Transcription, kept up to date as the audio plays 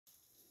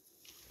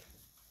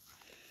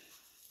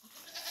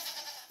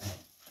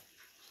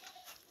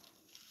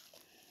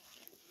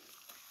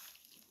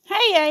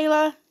Hey,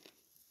 Ayla.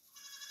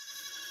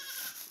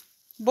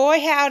 Boy,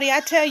 howdy,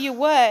 I tell you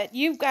what,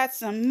 you've got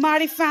some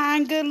mighty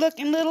fine,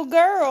 good-looking little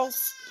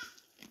girls.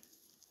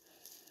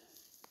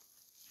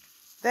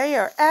 They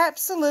are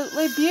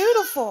absolutely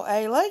beautiful,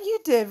 Ayla. You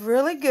did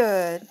really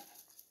good.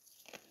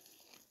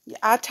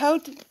 I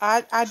told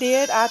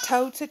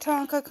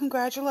Tatanka,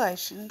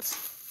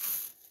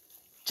 congratulations.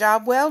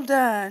 Job well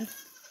done.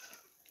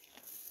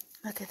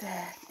 Look at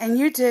that. And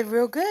you did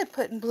real good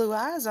putting blue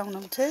eyes on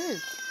them, too.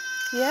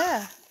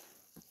 Yeah.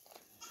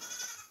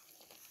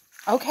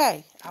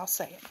 Okay, I'll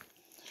say it.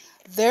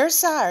 Their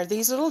sire,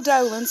 these little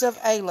doelings of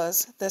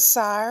Ayla's, the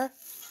sire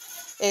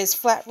is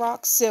Flat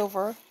Rock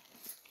Silver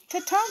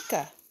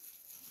Tatanka.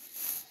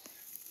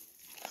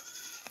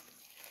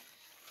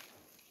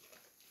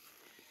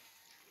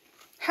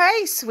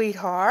 Hey,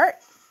 sweetheart.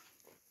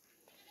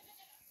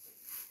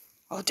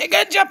 Oh, take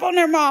a jump on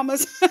their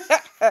mamas.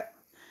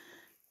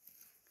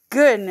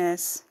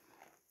 Goodness.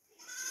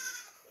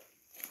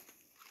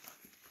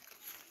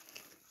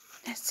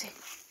 Let's see.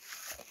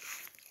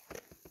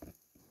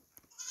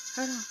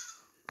 Hold on.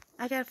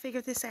 I gotta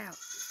figure this out.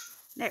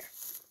 There.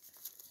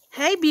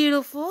 Hey,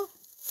 beautiful.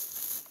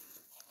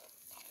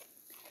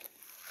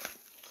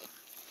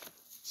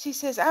 She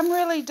says, I'm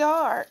really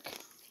dark,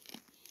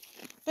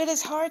 but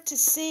it's hard to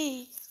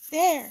see.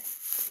 There.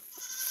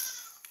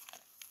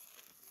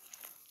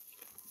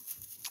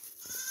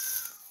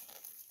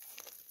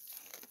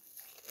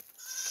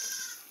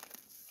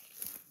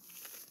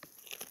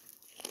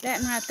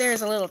 That right there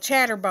is a little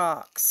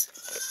chatterbox.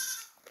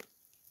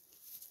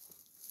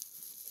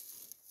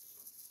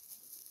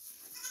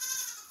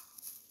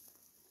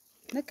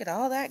 Look at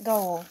all that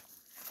gold.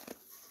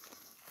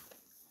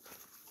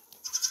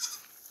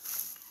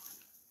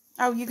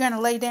 Oh, you're going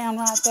to lay down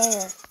right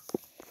there.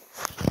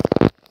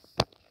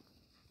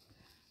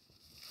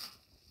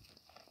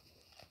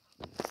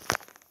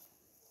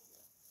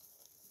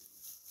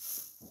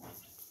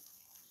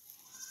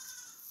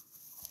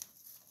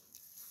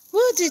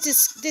 Whoa, did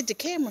the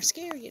camera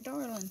scare you,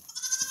 darling?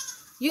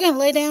 You're going to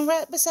lay down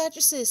right beside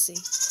your sissy.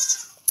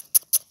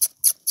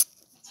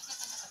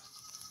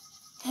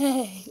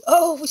 Hey,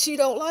 oh, she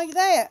don't like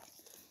that.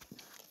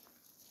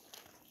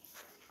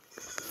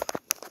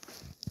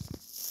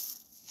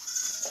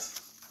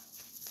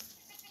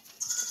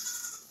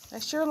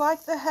 They sure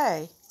like the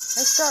hay.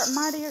 They start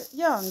mighty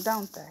young,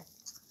 don't they?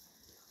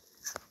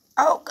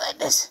 Oh,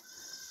 goodness.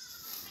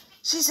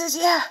 She says,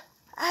 yeah,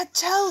 I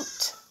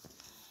tote.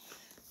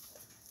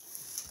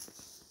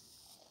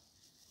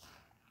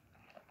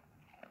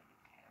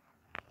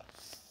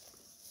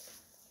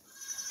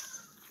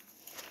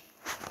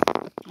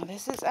 Now,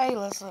 this is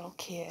Ayla's little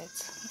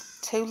kids.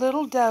 Two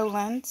little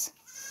doelings.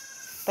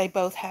 They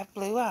both have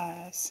blue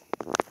eyes.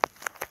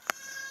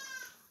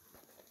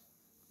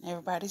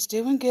 Everybody's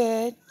doing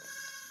good.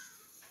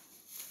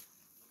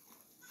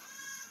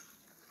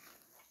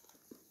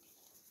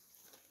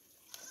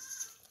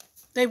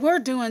 They were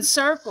doing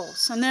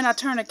circles, and then I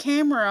turned a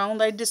camera on.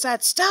 They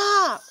decided,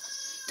 stop!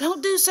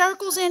 Don't do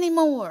circles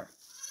anymore.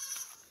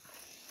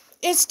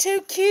 It's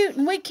too cute,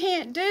 and we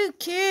can't do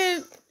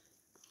cute.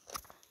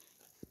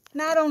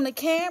 Not on the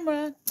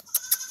camera.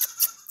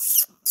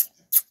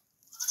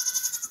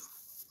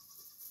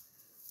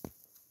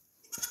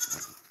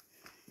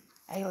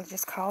 Ayla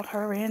just called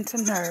her in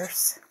to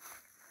nurse.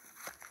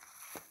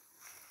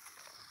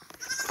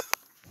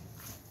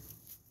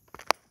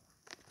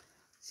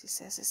 She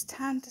says it's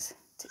time to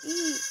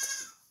eat.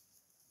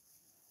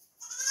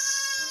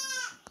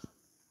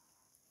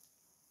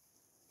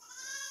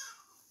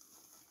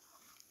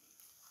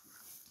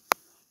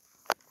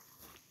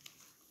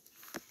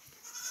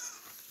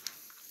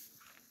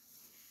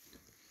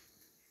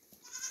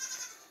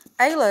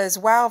 Ayla is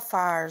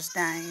Wildfire's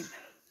name.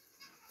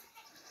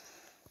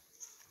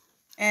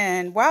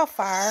 And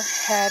Wildfire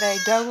had a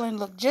doeling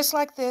look just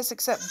like this,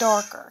 except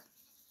darker.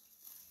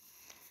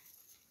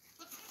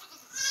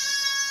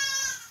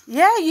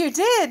 Yeah, you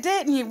did,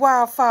 didn't you,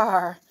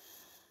 Wildfire?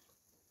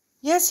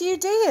 Yes, you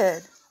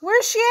did.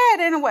 Where's she at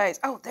anyways?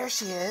 Oh, there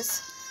she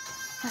is.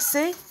 Let's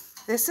see.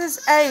 This is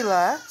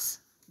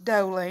Ayla's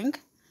doeling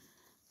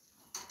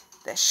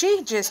that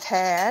she just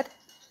had.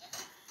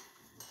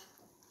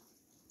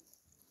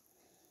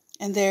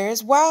 And there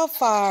is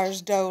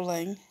Wildfire's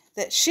doeling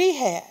that she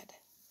had.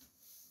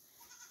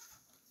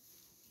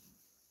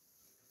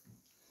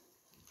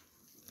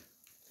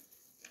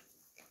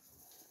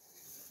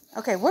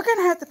 Okay, we're going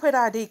to have to put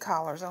ID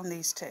collars on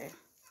these two.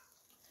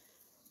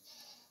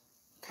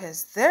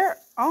 Because they're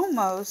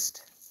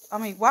almost,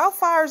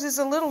 Wildfire's is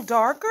a little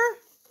darker.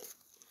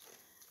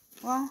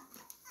 Well,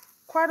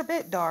 quite a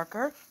bit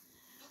darker.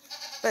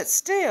 But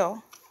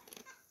still,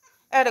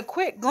 at a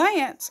quick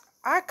glance,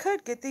 I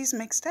could get these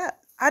mixed up.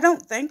 I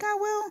don't think I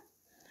will.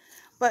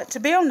 But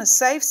to be on the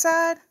safe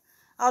side,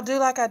 I'll do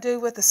like I do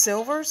with the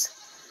silvers.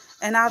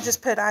 And I'll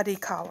just put ID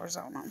collars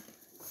on them.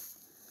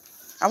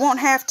 I won't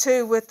have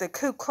to with the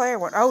Coupe Claire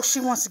one. Oh,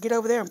 she wants to get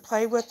over there and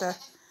play with the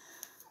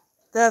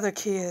other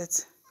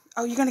kids.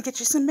 Oh, you're going to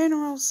get you some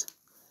minerals?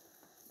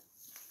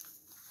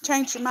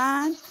 Change your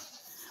mind?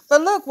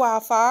 But look,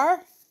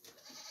 Wildfire,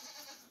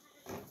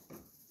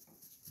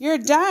 your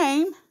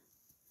dame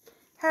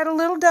had a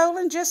little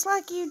doeling just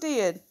like you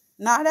did.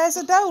 Not as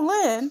a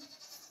doeling,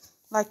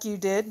 like you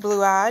did,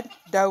 blue-eyed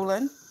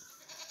doeling,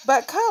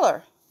 but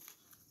color.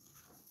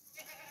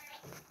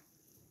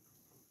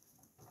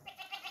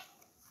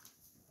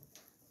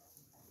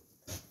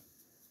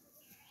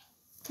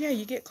 Yeah,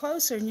 you get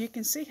closer and you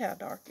can see how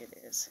dark it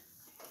is.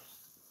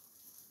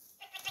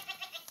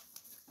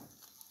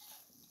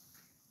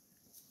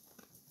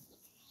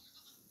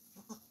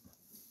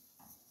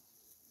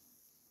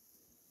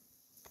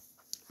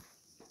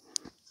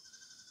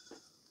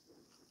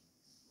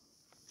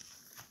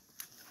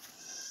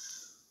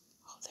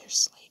 Oh, they're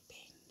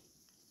sleeping.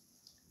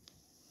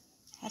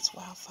 That's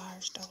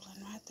Wildfire's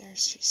doeling right there.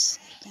 She's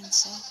sleeping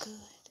so good.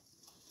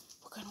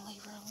 We're going to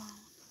leave her alone.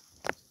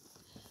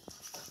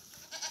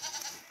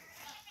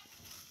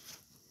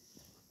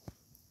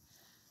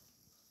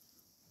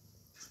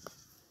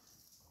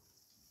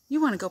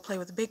 You want to go play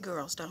with the big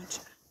girls, don't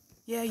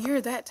you? Yeah,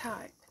 you're that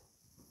type.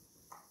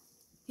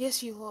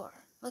 Yes, you are.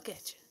 Look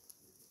at you.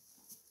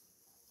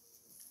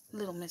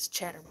 Little Miss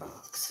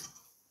Chatterbox.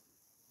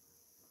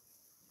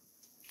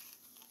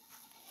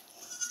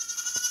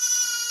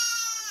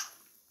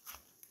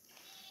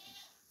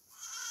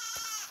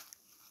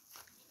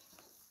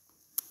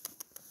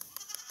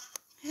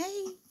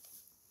 Hey.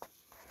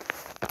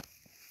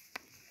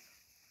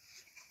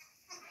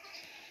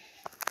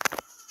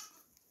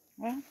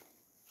 Well,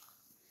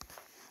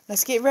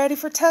 let's get ready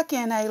for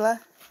tuck-in, Ayla.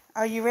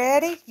 Are you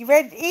ready? You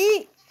ready to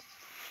eat?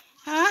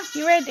 Huh?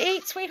 You ready to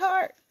eat,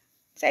 sweetheart?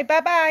 Say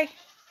bye-bye.